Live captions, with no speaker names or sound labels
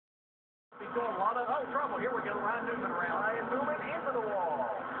he's going a lot of trouble. Here we go, Ryan Newman around. Ryan Newman into the wall.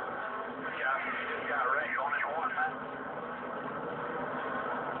 Yeah, he just got wrecked on his one, man.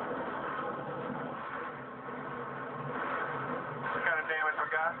 What kind of damage we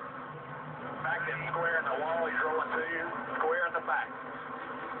got? Back in square in the wall, he's rolling to you. Square in the back.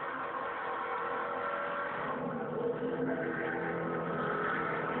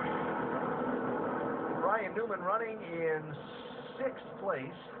 Ryan Newman running in 6th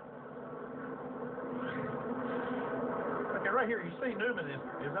place. Okay, right here, you see Newman is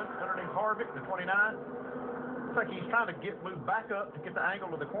underneath Harvick, the 29. Looks like he's trying to move back up to get the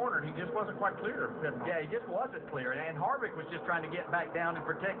angle of the corner, and he just wasn't quite clear. Yeah, he just wasn't clear, and Harvick was just trying to get back down and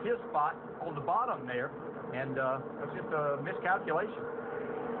protect his spot on the bottom there, and it was just a miscalculation.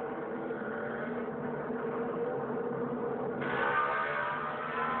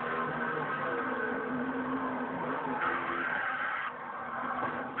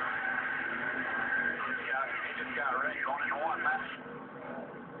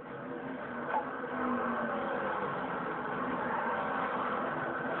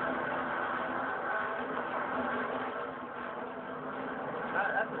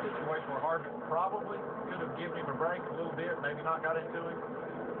 That's a situation where Harvick probably could have given him a break a little bit, maybe not got into him.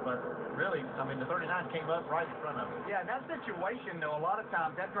 But really, I mean, the 39 came up right in front of him. Yeah, in that situation, though, a lot of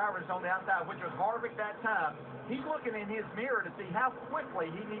times that driver is on the outside, which was Harvick that time. He's looking in his mirror to see how quickly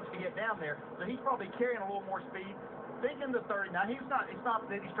he needs to get down there. So he's probably carrying a little more speed, thinking the 39. It's not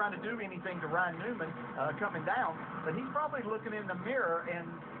that he's trying to do anything to Ryan Newman coming down, but he's probably looking in the mirror, and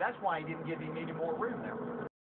that's why he didn't give him any more room there.